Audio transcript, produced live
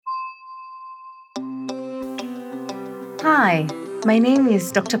Hi, my name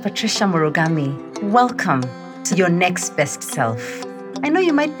is Dr. Patricia Murugami. Welcome to Your Next Best Self. I know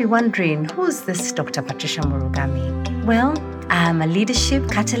you might be wondering, who's this Dr. Patricia Murugami? Well, I am a leadership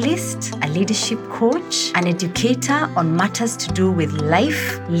catalyst, a leadership coach, an educator on matters to do with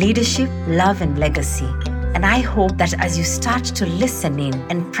life, leadership, love, and legacy. And I hope that as you start to listen in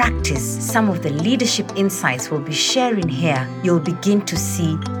and practice some of the leadership insights we'll be sharing here, you'll begin to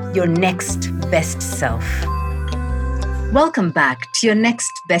see your next best self. Welcome back to Your Next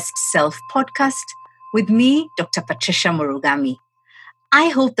Best Self podcast with me, Dr. Patricia Murugami. I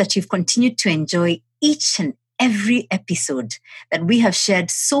hope that you've continued to enjoy each and every episode that we have shared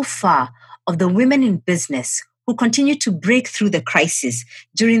so far of the women in business who continue to break through the crisis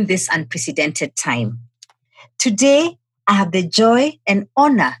during this unprecedented time. Today, I have the joy and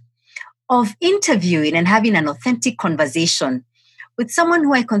honor of interviewing and having an authentic conversation with someone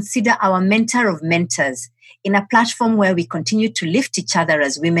who I consider our mentor of mentors in a platform where we continue to lift each other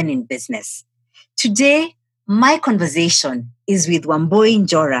as women in business. Today, my conversation is with Wambui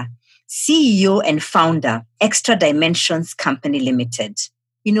Njora, CEO and founder, Extra Dimensions Company Limited.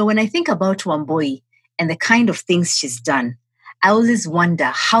 You know, when I think about Wambui and the kind of things she's done, I always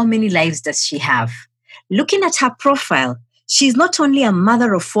wonder how many lives does she have? Looking at her profile, she's not only a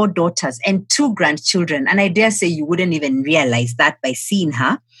mother of 4 daughters and 2 grandchildren, and I dare say you wouldn't even realize that by seeing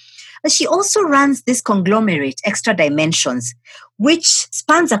her, but she also runs this conglomerate, Extra Dimensions, which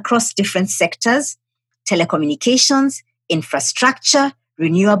spans across different sectors: telecommunications, infrastructure,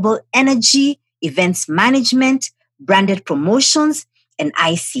 renewable energy, events management, branded promotions, and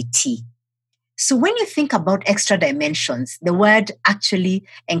ICT. So when you think about Extra Dimensions, the word actually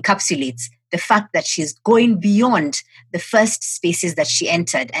encapsulates the fact that she's going beyond the first spaces that she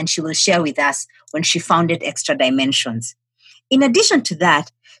entered, and she will share with us when she founded Extra Dimensions. In addition to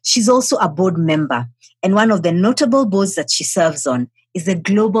that, she's also a board member, and one of the notable boards that she serves on is the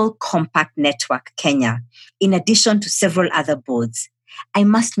Global Compact Network Kenya, in addition to several other boards. I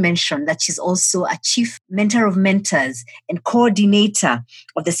must mention that she's also a chief mentor of mentors and coordinator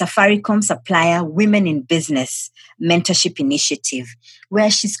of the Safaricom Supplier Women in Business Mentorship Initiative, where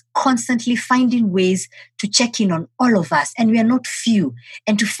she's constantly finding ways to check in on all of us, and we are not few,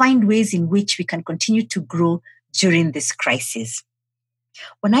 and to find ways in which we can continue to grow during this crisis.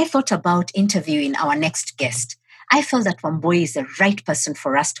 When I thought about interviewing our next guest, I felt that Wambui is the right person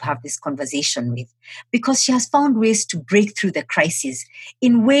for us to have this conversation with, because she has found ways to break through the crisis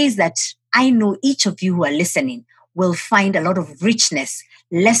in ways that I know each of you who are listening will find a lot of richness,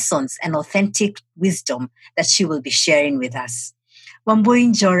 lessons, and authentic wisdom that she will be sharing with us. Wambui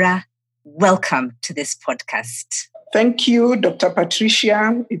Njora, welcome to this podcast. Thank you, Dr.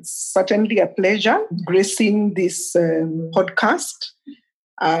 Patricia. It's certainly a pleasure gracing this podcast.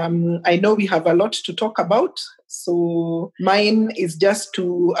 I know we have a lot to talk about, so mine is just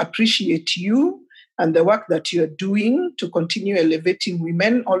to appreciate you and the work that you're doing to continue elevating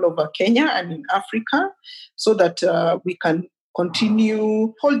women all over Kenya and in Africa, so that we can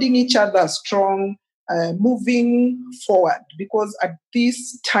continue holding each other strong, moving forward, because at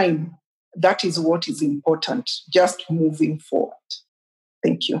this time, that is what is important, just moving forward.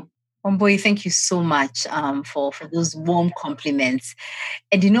 Thank you. Wambui, thank you so much for those warm compliments.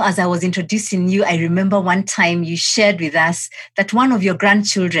 And, you know, as I was introducing you, I remember one time you shared with us that one of your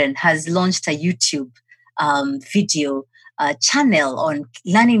grandchildren has launched a YouTube video channel on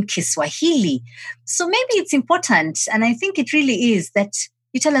learning Kiswahili. So maybe it's important, and I think it really is, that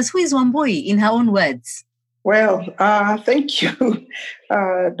you tell us who is Wambui in her own words. Well, thank you,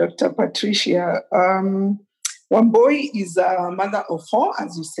 Dr. Patricia. Wambui is a mother of 4,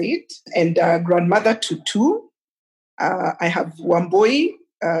 as you said, and a grandmother to 2. I have Wambui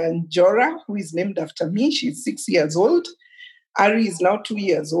Njora, who is named after me. She's 6 years old. Ari is now 2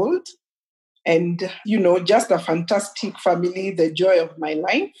 years old. And, you know, just a fantastic family, the joy of my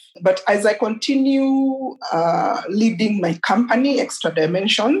life. But as I continue leading my company, Extra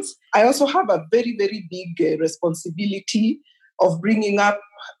Dimensions, I also have a very, very big responsibility of bringing up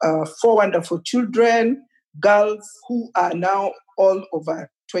 4 wonderful children, girls who are now all over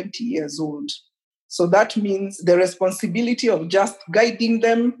 20 years old. So that means the responsibility of just guiding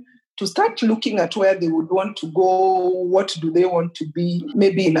them to start looking at where they would want to go, what do they want to be,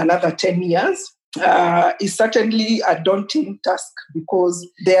 maybe in another 10 years, is certainly a daunting task, because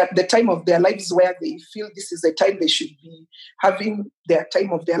they're at the time of their lives where they feel this is the time they should be having their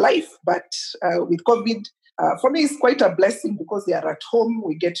time of their life. But with COVID, for me, it's quite a blessing, because they are at home,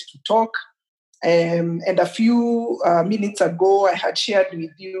 we get to talk. And a few minutes ago, I had shared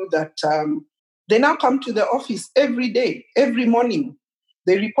with you that they now come to the office every day, every morning.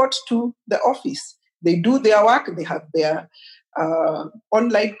 They report to the office. They do their work, they have their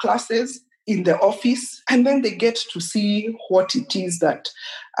online classes in the office, and then they get to see what it is that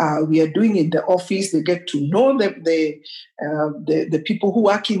we are doing in the office. They get to know the people who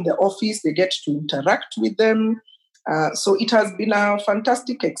work in the office. They get to interact with them. So it has been a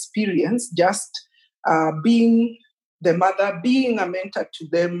fantastic experience, just being the mother, being a mentor to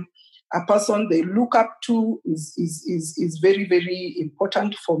them, a person they look up to is very, very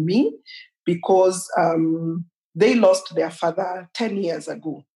important for me, because they lost their father 10 years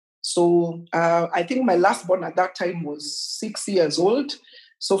ago. So I think my last born at that time was 6 years old.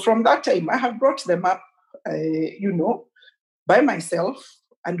 So from that time, I have brought them up, by myself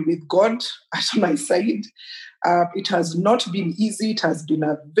and with God at my side. It has not been easy. It has been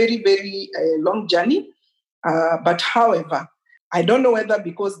a very, very long journey. But however, I don't know whether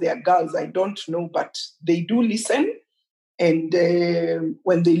because they are girls, I don't know, but they do listen. And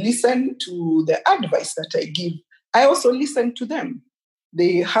when they listen to the advice that I give, I also listen to them.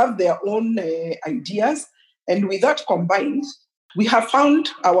 They have their own ideas. And with that combined, we have found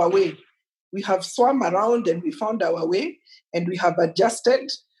our way. We have swum around and we found our way, and we have adjusted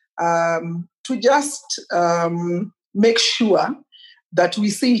to just make sure that we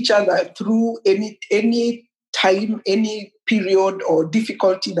see each other through any time, any period or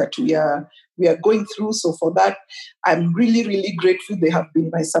difficulty that we are going through. So for that, I'm really, really grateful. They have been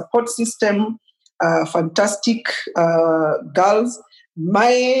my support system, fantastic girls.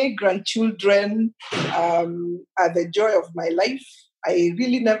 My grandchildren are the joy of my life. I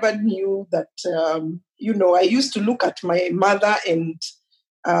really never knew that, I used to look at my mother and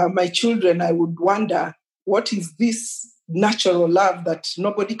my children. I would wonder, what is this natural love that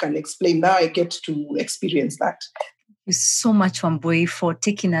nobody can explain? Now I get to experience that. Thank you so much, Wambui, for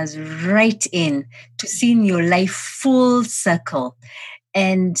taking us right in to seeing your life full circle.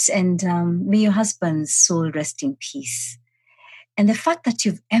 And may your husband's soul rest in peace. And the fact that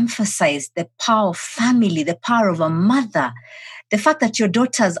you've emphasized the power of family, the power of a mother, the fact that your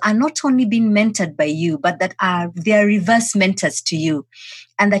daughters are not only being mentored by you, but that they are reverse mentors to you,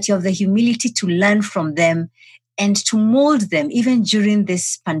 and that you have the humility to learn from them and to mold them even during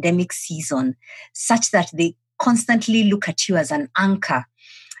this pandemic season, such that they constantly look at you as an anchor,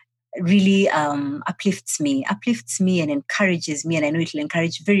 really uplifts me and encourages me. And I know it will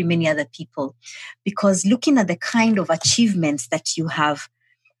encourage very many other people, because looking at the kind of achievements that you have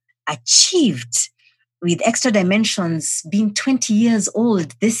achieved, with Extra Dimensions being 20 years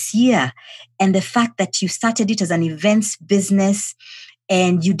old this year, and the fact that you started it as an events business,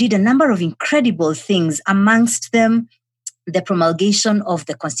 and you did a number of incredible things, amongst them the promulgation of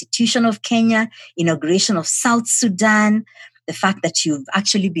the Constitution of Kenya, inauguration of South Sudan, the fact that you've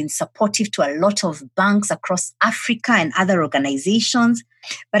actually been supportive to a lot of banks across Africa and other organizations.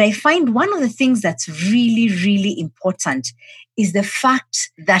 But I find one of the things that's really, really important is the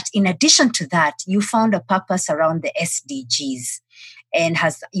fact that in addition to that, you found a purpose around the SDGs, and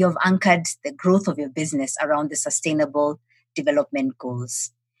you have anchored the growth of your business around the Sustainable Development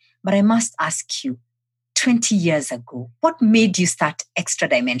Goals. But I must ask you, 20 years ago, what made you start Extra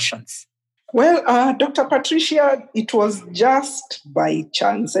Dimensions? Well, Dr. Patricia, it was just by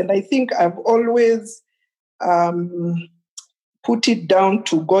chance. And I think I've always put it down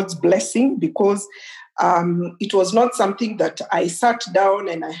to God's blessing, because it was not something that I sat down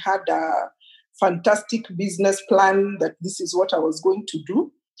and I had a fantastic business plan that this is what I was going to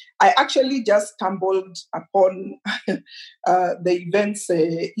do. I actually just stumbled upon the events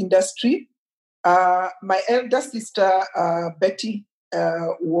industry. My elder sister, Betty,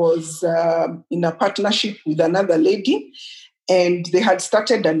 was in a partnership with another lady, and they had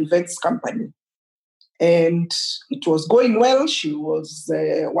started an events company. And it was going well. She was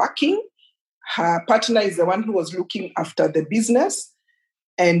working. Her partner is the one who was looking after the business.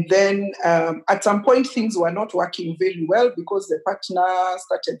 And then at some point, things were not working very well because the partner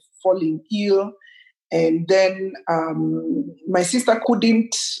started falling ill. And then my sister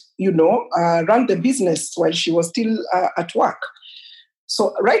couldn't, run the business while she was still at work.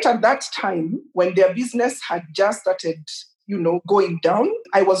 So right at that time, when their business had just started, going down,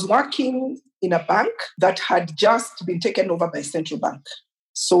 I was working in a bank that had just been taken over by Central Bank.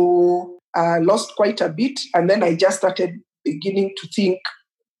 So I lost quite a bit. And then I just started beginning to think,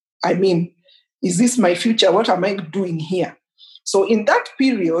 is this my future? What am I doing here? So in that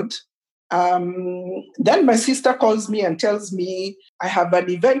period, then my sister calls me and tells me, I have an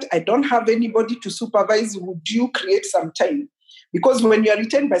event. I don't have anybody to supervise. Would you create some time? Because when you are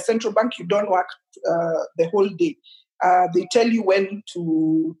retained by Central Bank, you don't work the whole day. They tell you when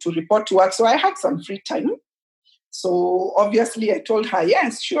to report to work. So I had some free time. So obviously I told her,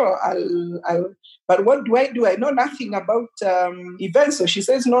 yes, sure, I'll but what do I do? I know nothing about events. So she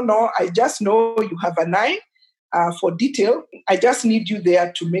says, no, I just know you have an eye for detail. I just need you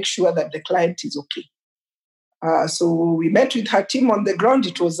there to make sure that the client is okay. So we met with her team on the ground.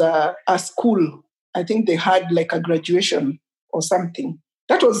 It was a school. I think they had like a graduation or something.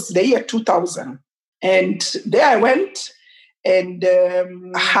 That was the year 2000. And there I went, and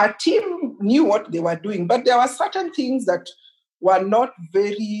her team knew what they were doing, but there were certain things that were not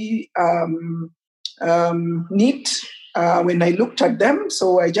very neat when I looked at them.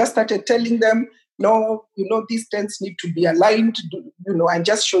 So I just started telling them, no, these tents need to be aligned, and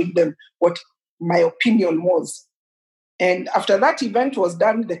just showing them what my opinion was. And after that event was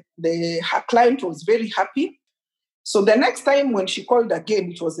done, her client was very happy. So the next time when she called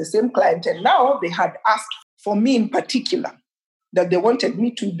again, it was the same client. And now they had asked for me in particular, that they wanted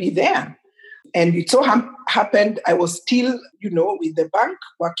me to be there. And it so happened I was still, with the bank,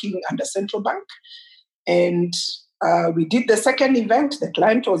 working under Central Bank. And we did the second event. The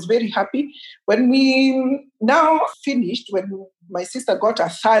client was very happy. When we now finished, when my sister got a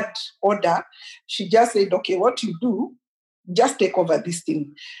third order, she just said, okay, what you do, just take over this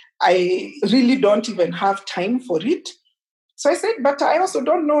thing. I really don't even have time for it. So I said, but I also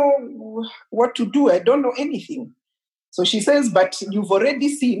don't know what to do. I don't know anything. So she says, but you've already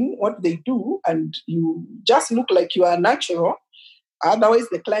seen what they do and you just look like you are natural. Otherwise,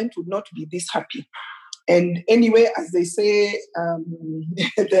 the client would not be this happy. And anyway, as they say,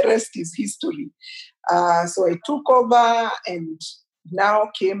 the rest is history. So I took over, and now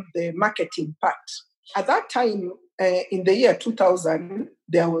came the marketing part. At that time, in the year 2000,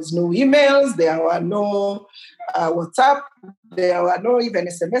 there was no emails, there were no WhatsApp, there were no even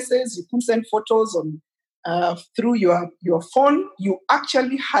SMSs. You couldn't send photos through your phone. You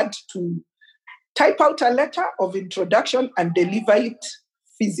actually had to type out a letter of introduction and deliver it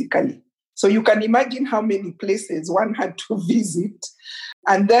physically. So you can imagine how many places one had to visit.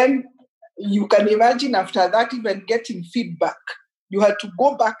 And then you can imagine after that, even getting feedback. You had to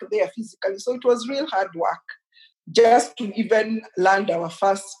go back there physically. So it was real hard work just to even land our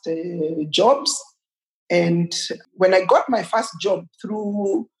first jobs. And when I got my first job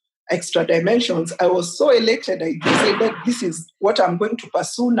through Extra Dimensions, I was so elated. I decided this is what I'm going to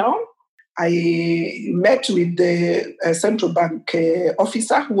pursue now. I met with the central bank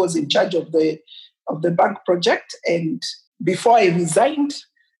officer who was in charge of the bank project. And before I resigned,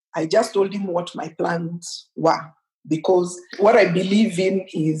 I just told him what my plans were. Because what I believe in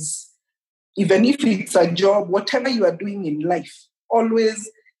is, even if it's a job, whatever you are doing in life, always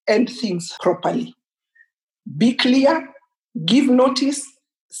end things properly. Be clear, give notice,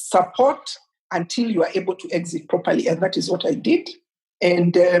 support until you are able to exit properly. And that is what I did.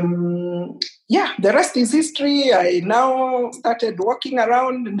 And the rest is history. I now started walking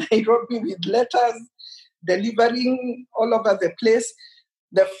around Nairobi with letters, delivering all over the place.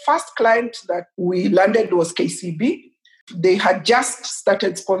 The first client that we landed was KCB. They had just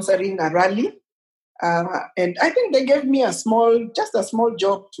started sponsoring a rally. And I think they gave me a small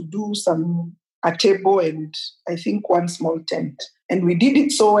job to do a table and I think one small tent. And we did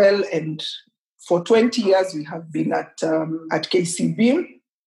it so well. And for 20 years, we have been at KCB.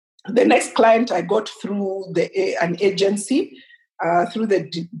 The next client I got through an agency, through the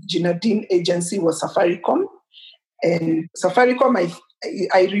Gina Dean agency, was Safaricom. And Safaricom,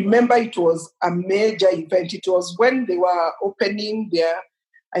 I remember it was a major event. It was when they were opening the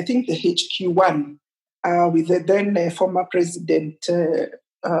HQ1 with the then former president,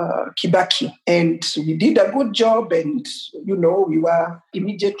 Kibaki. And we did a good job, and, we were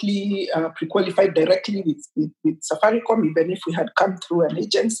immediately pre-qualified directly with Safaricom, even if we had come through an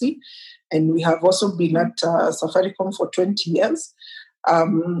agency. And we have also been at Safaricom for 20 years.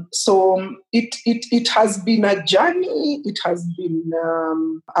 So it has been a journey. It has been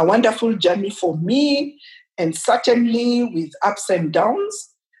a wonderful journey for me, and certainly with ups and downs.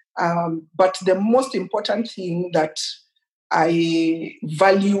 But the most important thing that I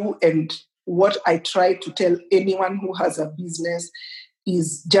value and what I try to tell anyone who has a business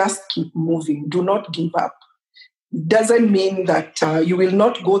is just keep moving. Do not give up. It doesn't mean that you will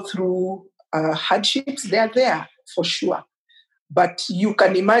not go through hardships. They are there for sure. But you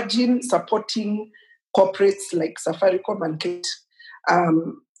can imagine supporting corporates like Safaricom and Kate.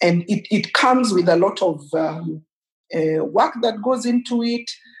 And it comes with a lot of work that goes into it.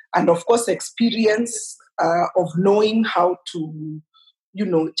 And of course, experience of knowing how to,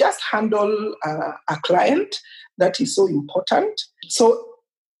 just handle a client. That is so important. So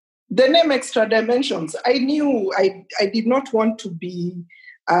the name Extra Dimensions, I knew I did not want to be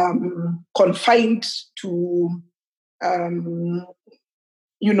confined to a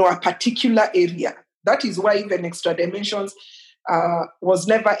particular area. That is why even Extra Dimensions was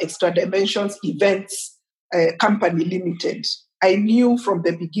never Extra Dimensions Events Company Limited. I knew from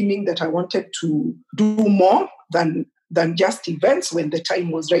the beginning that I wanted to do more than just events when the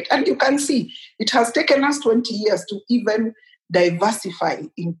time was right. And you can see it has taken us 20 years to even diversify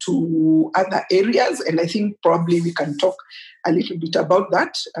into other areas. And I think probably we can talk a little bit about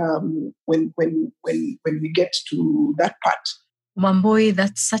that when we get to that part. Wambui,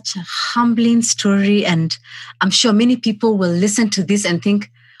 that's such a humbling story. And I'm sure many people will listen to this and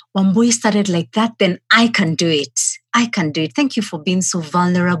think, Wambui started like that, then I can do it. I can do it. Thank you for being so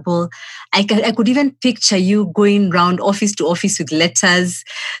vulnerable. I could even picture you going around office to office with letters,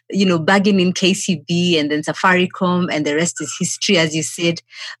 bagging in KCB and then Safaricom, and the rest is history, as you said.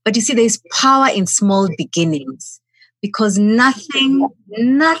 But you see, there's power in small beginnings, because nothing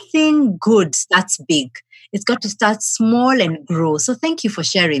good starts big. It's got to start small and grow. So thank you for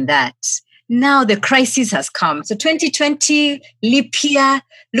sharing that. Now the crisis has come. So 2020, leap year,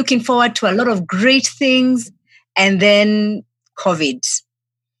 looking forward to a lot of great things. And then COVID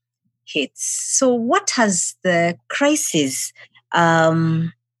hits. So what has the crisis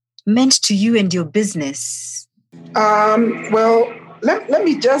meant to you and your business? Well, let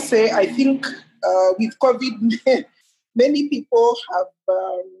me just say, I think with COVID, many people have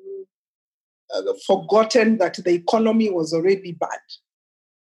forgotten that the economy was already bad,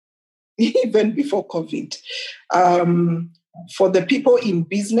 even before COVID. For the people in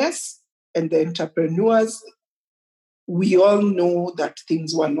business and the entrepreneurs, we all know that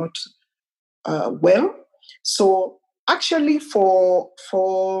things were not well. So actually for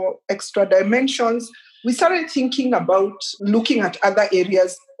Extra Dimensions, we started thinking about looking at other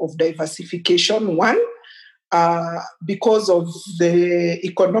areas of diversification. One, because of the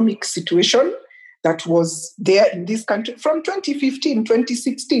economic situation that was there in this country from 2015,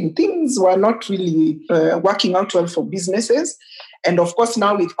 2016. Things were not really working out well for businesses. And of course,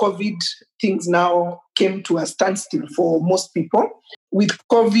 now with COVID, things now came to a standstill for most people. With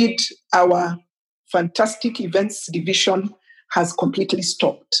COVID, our fantastic events division has completely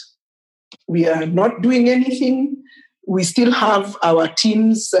stopped. We are not doing anything. We still have our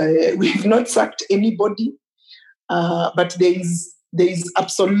teams. We've not sacked anybody. But there is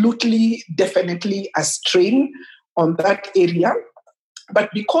absolutely, definitely a strain on that area. But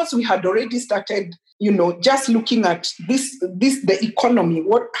because we had already started, just looking at the economy,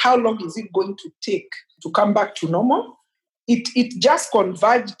 how long is it going to take to come back to normal? It just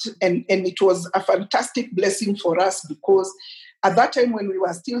converged, and it was a fantastic blessing for us, because at that time when we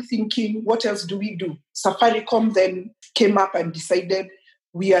were still thinking, what else do we do? Safaricom then came up and decided,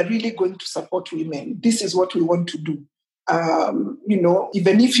 we are really going to support women. This is what we want to do.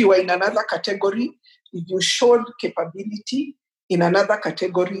 Even if you were in another category, if you showed capability in another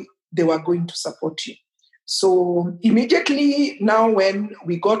category, they were going to support you. So immediately now, when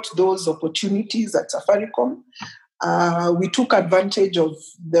we got those opportunities at Safaricom, we took advantage of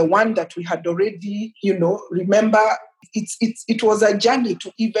the one that we had already, remember, it was a journey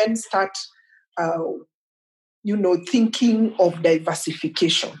to even start, thinking of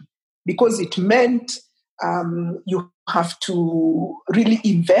diversification, because it meant you have to really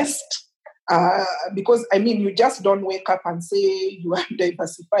invest. Because, you just don't wake up and say you are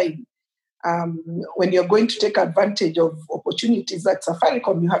diversifying. When you're going to take advantage of opportunities at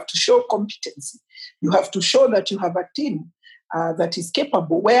Safaricom, you have to show competency. You have to show that you have a team that is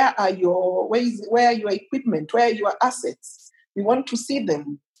capable. Where are your equipment? Where are your assets? We want to see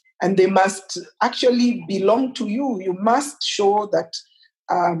them. And they must actually belong to you. You must show that,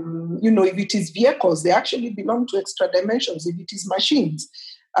 if it is vehicles, they actually belong to Extra Dimensions. If it is machines.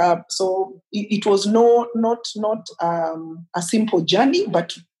 So it was not a simple journey,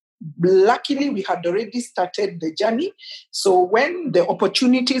 but luckily we had already started the journey. So when the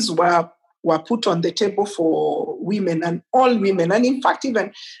opportunities were put on the table for women and all women, and in fact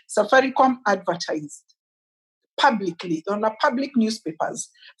even Safaricom advertised publicly on a public newspapers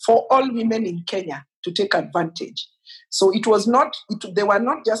for all women in Kenya to take advantage. So they were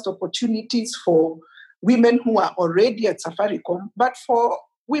not just opportunities for women who are already at Safaricom, but for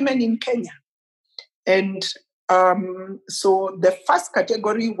women in Kenya. And so the first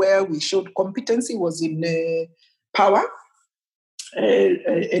category where we showed competency was in power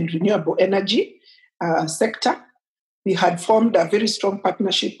and renewable energy sector. We had formed a very strong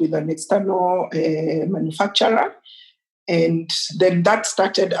partnership with an external manufacturer. And then that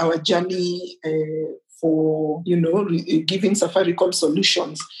started our journey for, giving Safaricom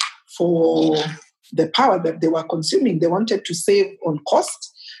solutions for the power that they were consuming. They wanted to save on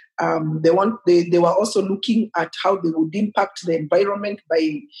cost. They were also looking at how they would impact the environment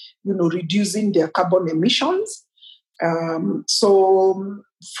by, reducing their carbon emissions. So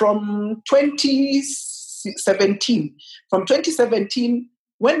from 2017,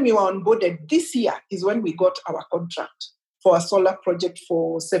 when we were onboarded, this year is when we got our contract for a solar project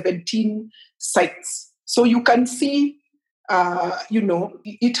for 17 sites. So you can see,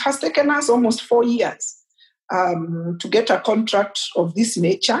 it has taken us almost 4 years to get a contract of this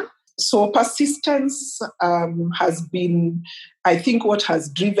nature. So persistence has been, I think, what has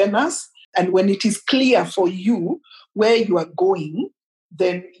driven us. And when it is clear for you where you are going,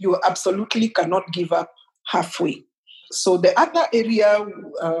 then you absolutely cannot give up halfway. So the other area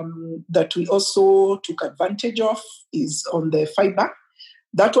that we also took advantage of is on the fiber.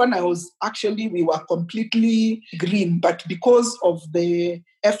 That one we were completely green, but because of the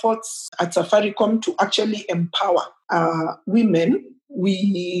efforts at Safaricom to actually empower women,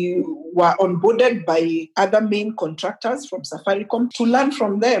 we were onboarded by other main contractors from Safaricom to learn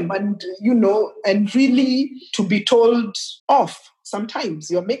from them and really to be told off. Sometimes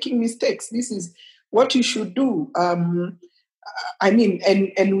you're making mistakes. This is what you should do. And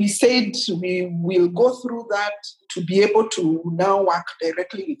we said we will go through that to be able to now work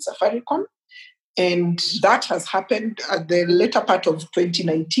directly with Safaricom. And that has happened at the later part of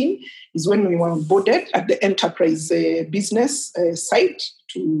 2019 is when we were onboarded at the enterprise business site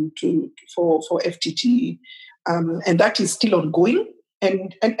for FTT. And that is still ongoing.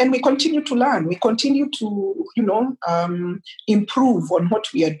 And we continue to learn. We continue to, improve on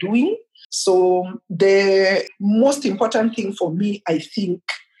what we are doing. So the most important thing for me, I think,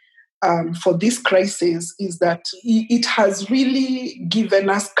 for this crisis is that it has really given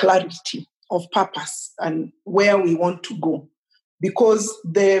us clarity of purpose and where we want to go. Because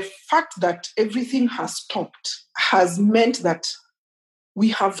the fact that everything has stopped has meant that we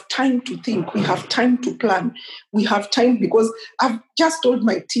have time to think, we have time to plan, we have time, because I've just told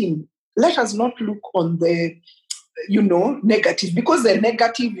my team, let us not look on the negative, because the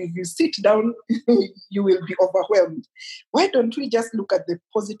negative, if you sit down, you will be overwhelmed. Why don't we just look at the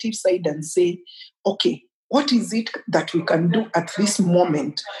positive side and say, okay, what is it that we can do at this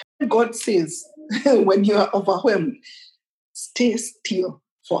moment? God says, when you are overwhelmed, stay still,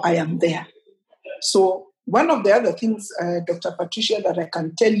 for I am there. So one of the other things, Dr. Patricia, that I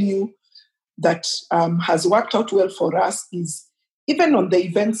can tell you that has worked out well for us is, even on the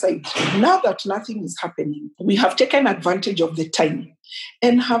event side, now that nothing is happening, we have taken advantage of the time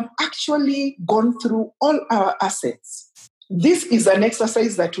and have actually gone through all our assets. This is an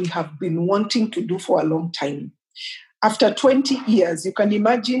exercise that we have been wanting to do for a long time. After 20 years, you can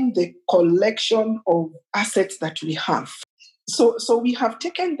imagine the collection of assets that we have. So we have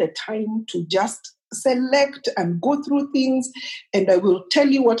taken the time to just select and go through things. And I will tell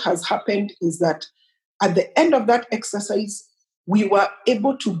you what has happened is that at the end of that exercise, we were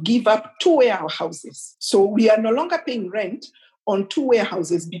able to give up 2 warehouses. So we are no longer paying rent on 2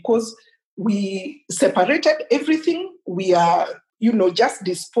 warehouses because we separated everything. We are, just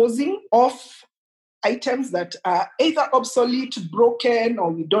disposing of items that are either obsolete, broken,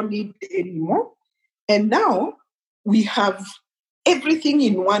 or we don't need anymore. And now we have everything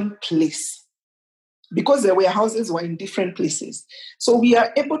in one place because the warehouses were in different places. So we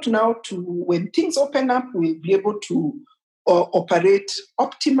are able to now, when things open up, we'll be able to operate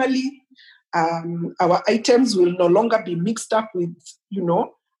optimally. Our items will no longer be mixed up with,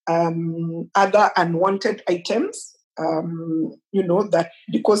 other unwanted items, that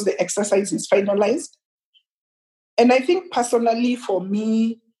because the exercise is finalized. And I think personally for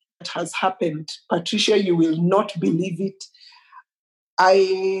me, it has happened. Patricia, you will not believe it.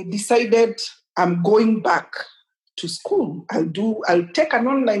 I decided I'm going back to school. I'll take an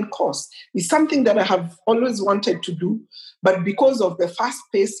online course. It's something that I have always wanted to do, but because of the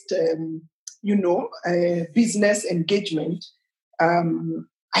fast-paced, business engagement,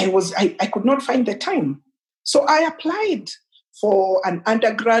 I could not find the time. So I applied for an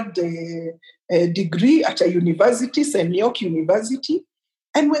undergrad degree at a university, St. York University,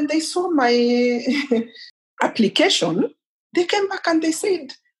 and when they saw my application, they came back and they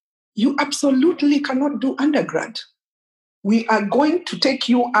said, "You absolutely cannot do undergrad. We are going to take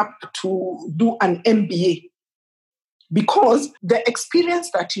you up to do an MBA because the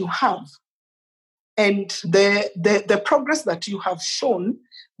experience that you have and the progress that you have shown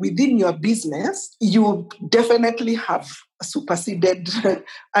within your business, you definitely have superseded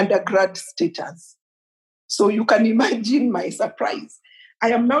undergrad status." So you can imagine my surprise. I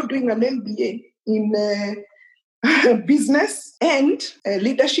am now doing an MBA in business and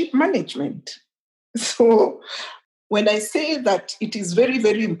leadership management. So when I say that it is very,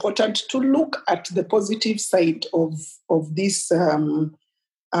 very important to look at the positive side of this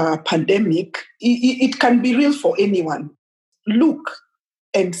pandemic, it can be real for anyone. Look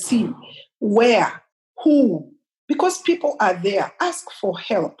and see where, who, because people are there. Ask for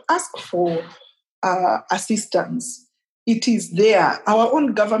help, ask for assistance. It is there. Our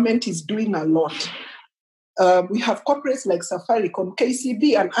own government is doing a lot. We have corporates like Safaricom,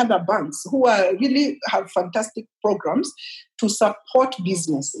 KCB, and other banks who are really have fantastic programs to support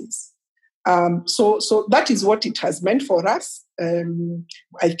businesses. So that is what it has meant for us.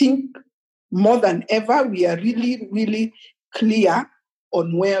 I think more than ever, we are really, really clear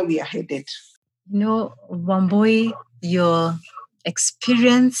on where we are headed. Wambui, your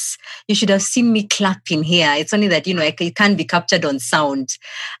experience, you should have seen me clapping here. It's only that, it can't be captured on sound,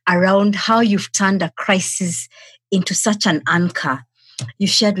 around how you've turned a crisis into such an anchor. You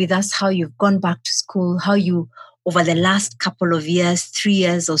shared with us how you've gone back to school, how you, over the last couple of years, 3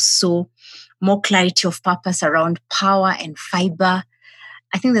 years or so, more clarity of purpose around power and fiber.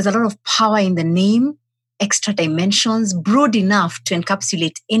 I think there's a lot of power in the name, extra dimensions, broad enough to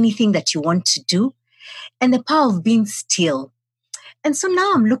encapsulate anything that you want to do, and the power of being still. And so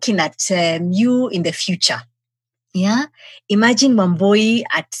now I'm looking at you in the future. Yeah. Imagine Wambui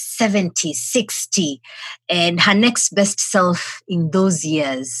at 70, 60, and her next best self in those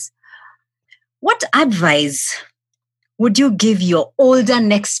years. What advice would you give your older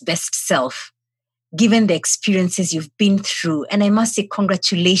next best self, given the experiences you've been through? And I must say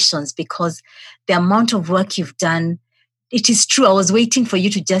congratulations, because the amount of work you've done, it is true. I was waiting for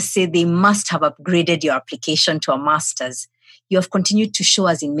you to just say they must have upgraded your application to a master's. You have continued to show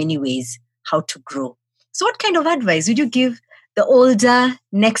us in many ways how to grow. So what kind of advice would you give the older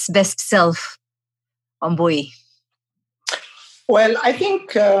next best self, Wambui? Well, I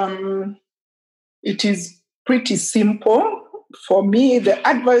think it is pretty simple. For me, the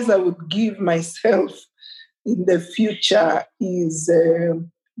advice I would give myself in the future is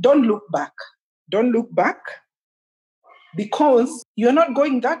don't look back. Don't look back, because you're not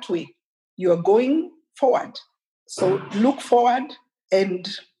going that way. You're going forward. So look forward. And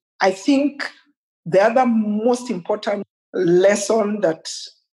I think the other most important lesson that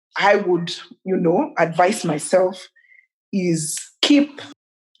I would, advise myself is keep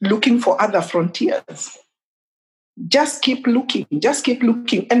looking for other frontiers. Just keep looking.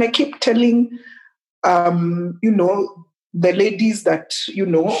 And I keep telling, the ladies that,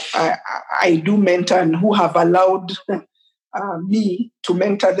 I do mentor and who have allowed me to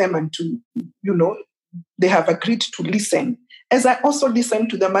mentor them and to, they have agreed to listen. As I also listen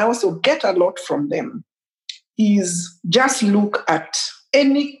to them, I also get a lot from them, is just look at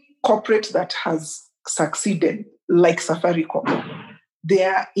any corporate that has succeeded, like Safaricom. They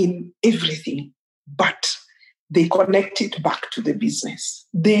are in everything, but they connect it back to the business.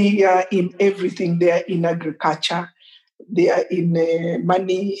 They are in everything. They are in agriculture. They are in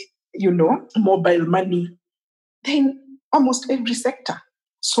money, mobile money. They're in almost every sector.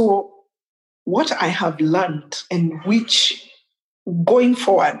 So what I have learned, and which going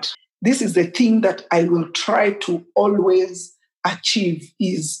forward, this is the thing that I will try to always achieve,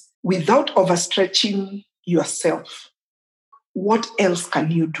 is without overstretching yourself, what else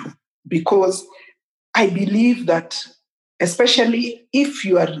can you do? Because I believe that, especially if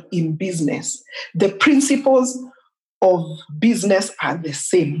you are in business, the principles of business are the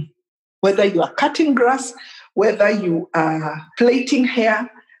same. Whether you are cutting grass, whether you are plaiting hair,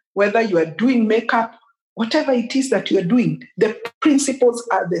 whether you are doing makeup, whatever it is that you are doing, the principles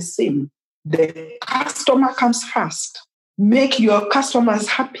are the same. The customer comes first. Make your customers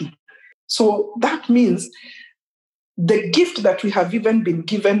happy. So that means the gift that we have even been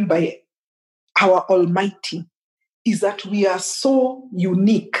given by our Almighty is that we are so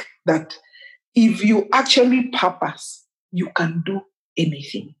unique that if you actually purpose, you can do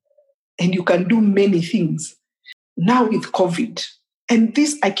anything. And you can do many things. Now with COVID, and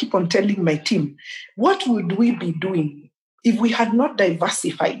this I keep on telling my team, what would we be doing if we had not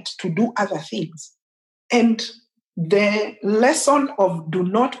diversified to do other things? And the lesson of do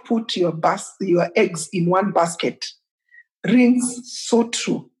not put your eggs in one basket rings so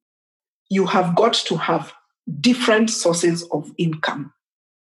true. You have got to have different sources of income.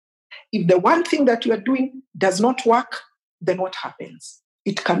 If the one thing that you are doing does not work, then what happens?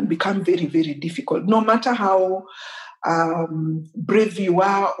 It can become very, very difficult. No matter how brave you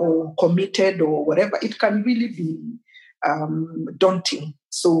are or committed or whatever, it can really be daunting.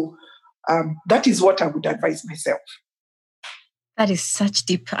 So that is what I would advise myself. That is such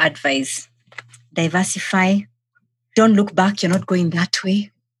deep advice. Diversify. Don't look back. You're not going that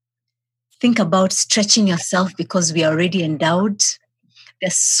way. think about stretching yourself because we are already endowed.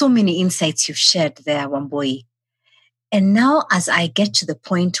 There's so many insights you've shared there, Wambui. And now, as I get to the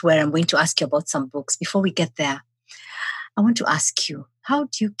point where I'm going to ask you about some books, before we get there, I want to ask you, how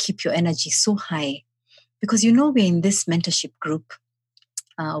do you keep your energy so high? Because we're in this mentorship group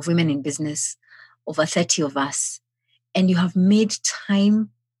of women in business, over 30 of us, and you have made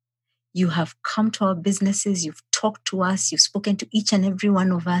time. You have come to our businesses, you've talked to us, you've spoken to each and every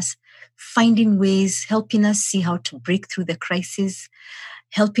one of us, finding ways, helping us see how to break through the crisis,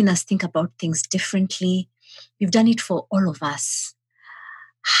 helping us think about things differently. You've done it for all of us.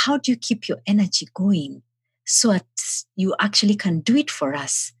 How do you keep your energy going so that you actually can do it for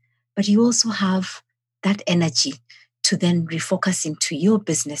us, but you also have that energy to then refocus into your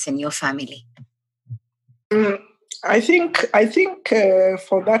business and your family? I think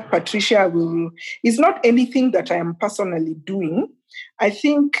for that, Patricia, it's not anything that I am personally doing. I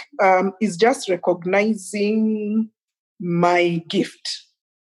think it's just recognizing my gift.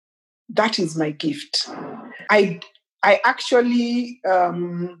 That is my gift. I actually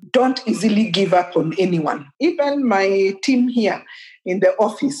don't easily give up on anyone. Even my team here in the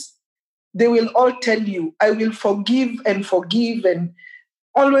office, they will all tell you, I will forgive and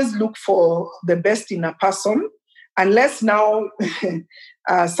always look for the best in a person, unless now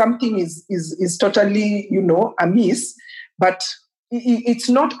something is totally, amiss. But it's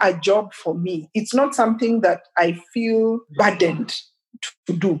not a job for me. It's not something that I feel burdened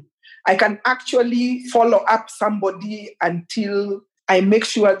to do. I can actually follow up somebody until I make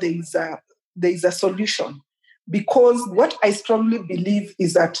sure there is a solution. Because what I strongly believe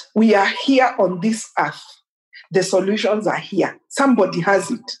is that we are here on this earth. The solutions are here. Somebody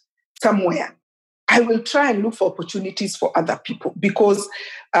has it somewhere. I will try and look for opportunities for other people because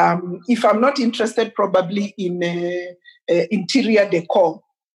if I'm not interested probably in interior decor,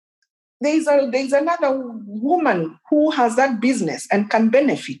 there's another woman who has that business and can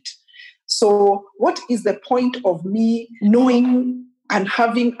benefit. So what is the point of me knowing and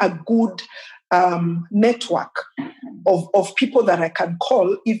having a good network of people that I can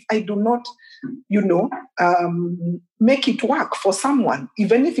call if I do not, make it work for someone,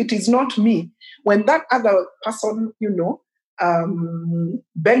 even if it is not me? When that other person,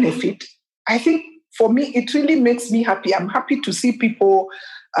 benefit, I think for me, it really makes me happy. I'm happy to see people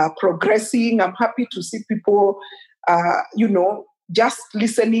progressing. I'm happy to see people, just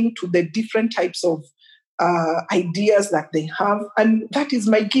listening to the different types of ideas that they have. And that is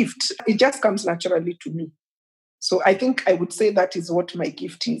my gift. It just comes naturally to me. So I think I would say that is what my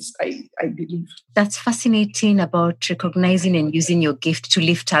gift is, I believe. That's fascinating about recognizing and using your gift to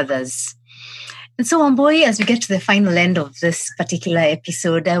lift others. And so, Wambui, as we get to the final end of this particular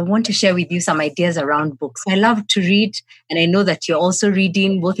episode, I want to share with you some ideas around books. I love to read, and I know that you're also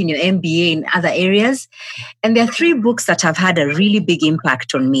reading both in your MBA and other areas. And there are 3 books that have had a really big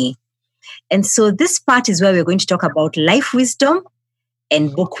impact on me. And so this part is where we're going to talk about life wisdom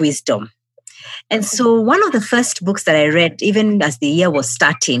and book wisdom. And so one of the first books that I read, even as the year was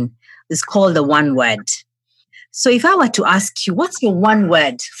starting, is called The One Word. So if I were to ask you, what's your one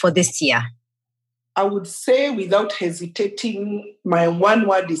word for this year? I would say without hesitating, my one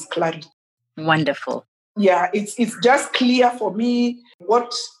word is clarity. Wonderful. Yeah, it's just clear for me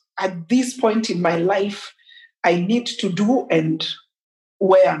what at this point in my life I need to do and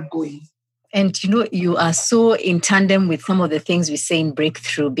where I'm going. And you are so in tandem with some of the things we say in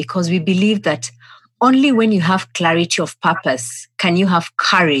Breakthrough, because we believe that only when you have clarity of purpose can you have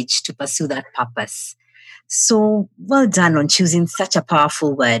courage to pursue that purpose. So well done on choosing such a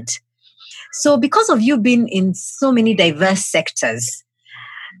powerful word. So because of you being in so many diverse sectors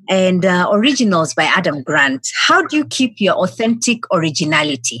and Originals by Adam Grant, how do you keep your authentic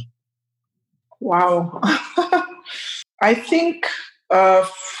originality? Wow. I think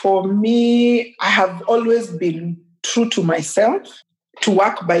for me, I have always been true to myself, to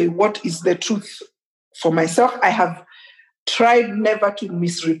work by what is the truth for myself. I have tried never to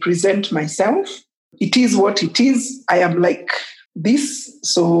misrepresent myself. It is what it is. I am like this.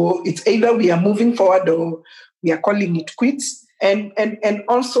 So it's either we are moving forward or we are calling it quits. And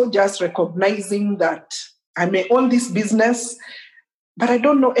also just recognizing that I may own this business, but I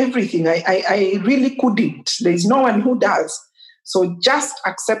don't know everything. I really couldn't. There is no one who does. So just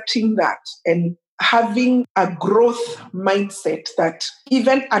accepting that and having a growth mindset that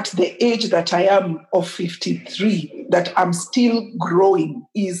even at the age that I am of 53, that I'm still growing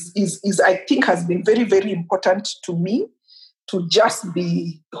is I think has been very, very important to me to just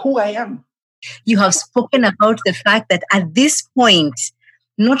be who I am. You have spoken about the fact that at this point,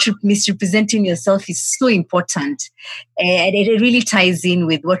 not misrepresenting yourself is so important. And it really ties in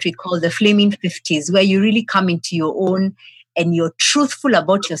with what we call the flaming 50s, where you really come into your own and you're truthful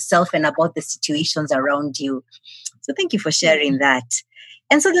about yourself and about the situations around you. So thank you for sharing that.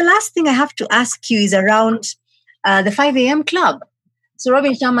 And so the last thing I have to ask you is around the 5 a.m. club. So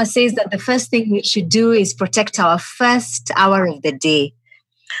Robin Sharma says that the first thing we should do is protect our first hour of the day.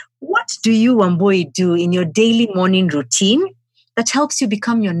 What do you, Wambui, do in your daily morning routine that helps you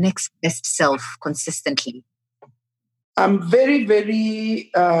become your next best self consistently? I'm very,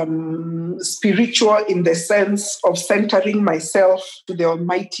 very spiritual in the sense of centering myself to the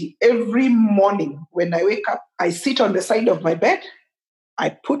Almighty. Every morning when I wake up, I sit on the side of my bed, I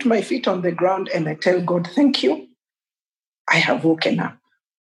put my feet on the ground, and I tell God, thank you, I have woken up.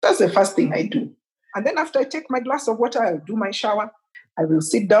 That's the first thing I do. And then after I take my glass of water, I'll do my shower. I will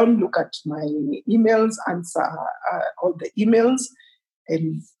sit down, look at my emails, answer all the emails,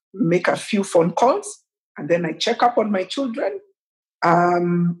 and make a few phone calls. And then I check up on my children.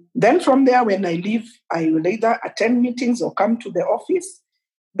 Then from there, when I leave, I will either attend meetings or come to the office.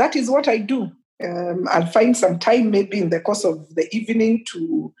 That is what I do. I'll find some time maybe in the course of the evening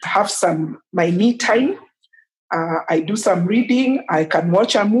to have my me time. I do some reading. I can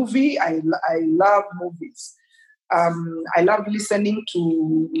watch a movie. I love movies. I love listening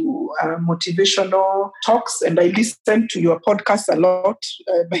to motivational talks, and I listen to your podcast a lot,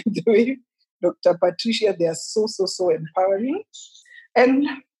 by the way, Dr. Patricia. They are so empowering. And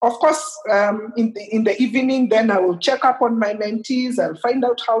of course, in the evening, then I will check up on my mentees. I'll find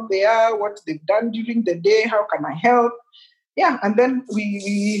out how they are, what they've done during the day, how can I help? Yeah, and then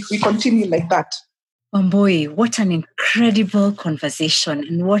we continue like that. Wambui, what an incredible conversation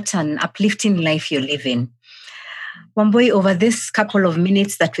and what an uplifting life you're living. Wambui, over this couple of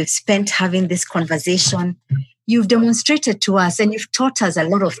minutes that we've spent having this conversation, you've demonstrated to us and you've taught us a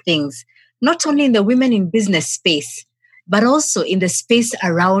lot of things, not only in the women in business space, but also in the space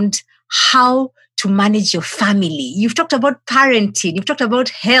around how to manage your family. You've talked about parenting, you've talked about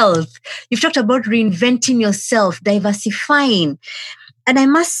health, you've talked about reinventing yourself, diversifying. And I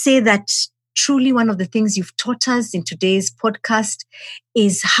must say that truly one of the things you've taught us in today's podcast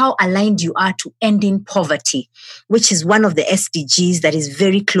is how aligned you are to ending poverty, which is one of the SDGs that is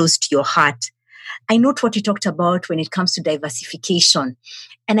very close to your heart. I note what you talked about when it comes to diversification.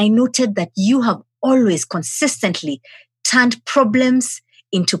 And I noted that you have always consistently turned problems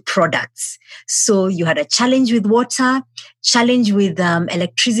into products. So you had a challenge with water, challenge with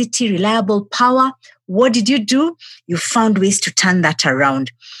electricity, reliable power. What did you do? You found ways to turn that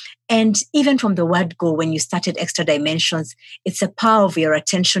around. And even from the word go, when you started Extra Dimensions, it's the power of your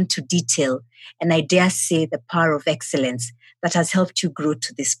attention to detail. And I dare say the power of excellence that has helped you grow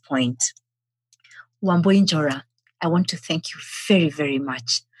to this point. Wambui Njora, I want to thank you very, very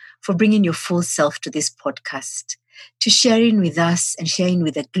much for bringing your full self to this podcast, to sharing with us and sharing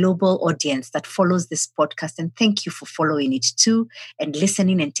with the global audience that follows this podcast. And thank you for following it too and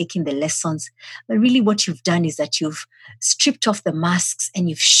listening and taking the lessons. But really what you've done is that you've stripped off the masks and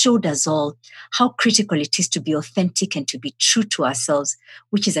you've showed us all how critical it is to be authentic and to be true to ourselves,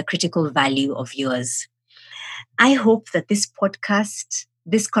 which is a critical value of yours. I hope that this podcast,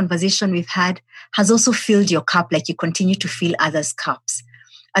 this conversation we've had, has also filled your cup like you continue to fill others' cups.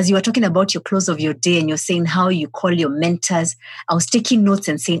 As you were talking about your close of your day and you're saying how you call your mentors, I was taking notes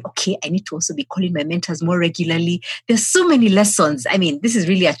and saying, okay, I need to also be calling my mentors more regularly. There's so many lessons. I mean, this is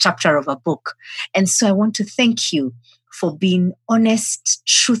really a chapter of a book. And so I want to thank you for being honest,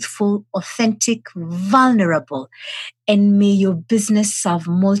 truthful, authentic, vulnerable. And may your business serve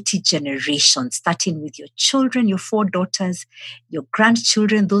multi-generations, starting with your children, your 4 daughters, your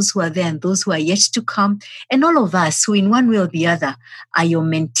grandchildren, those who are there and those who are yet to come, and all of us who in one way or the other are your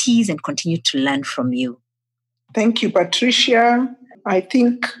mentees and continue to learn from you. Thank you, Patricia. I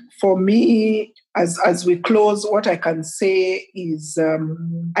think for me, as we close, what I can say is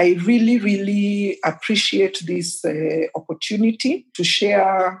I really, really appreciate this opportunity to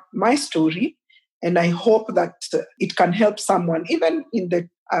share my story. And I hope that it can help someone, even in the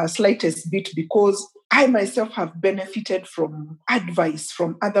slightest bit, because I myself have benefited from advice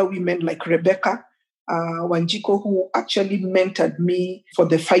from other women like Rebecca Wanjiko, who actually mentored me for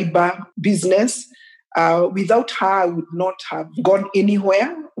the fiber business. Without her, I would not have gone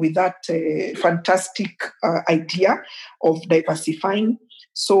anywhere with that fantastic idea of diversifying.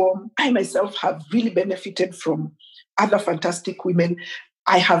 So I myself have really benefited from other fantastic women.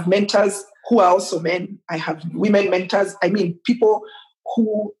 I have mentors who are also men. I have women mentors. I mean, people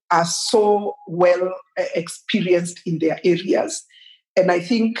who are so well experienced in their areas. And I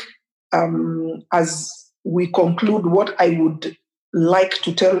think as we conclude, what I would like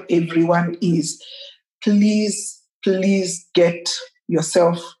to tell everyone is please get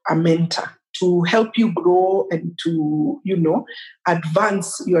yourself a mentor to help you grow and to,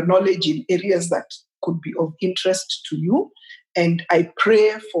 advance your knowledge in areas that could be of interest to you. And I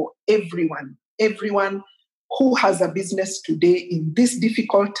pray for everyone who has a business today in these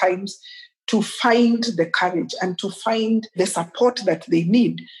difficult times to find the courage and to find the support that they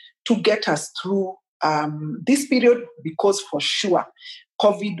need to get us through this period, because for sure,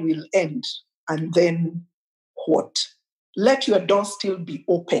 COVID will end. And then what? Let your door still be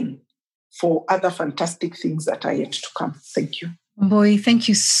open for other fantastic things that are yet to come. Thank you. Boy, thank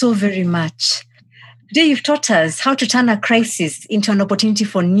you so very much. Today you've taught us how to turn a crisis into an opportunity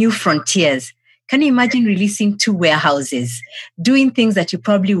for new frontiers. Can you imagine releasing 2 warehouses, doing things that you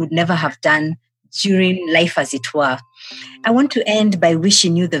probably would never have done during life as it were? I want to end by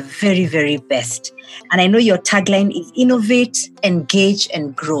wishing you the very, very best. And I know your tagline is innovate, engage,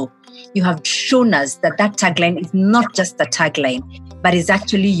 and grow. You have shown us that tagline is not just a tagline, but is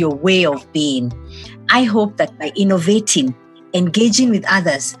actually your way of being. I hope that by innovating, engaging with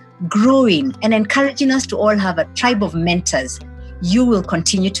others, growing, and encouraging us to all have a tribe of mentors, you will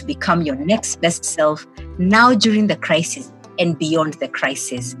continue to become your next best self now during the crisis and beyond the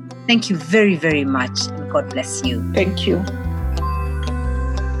crisis. Thank you very, very much, and God bless you. Thank you.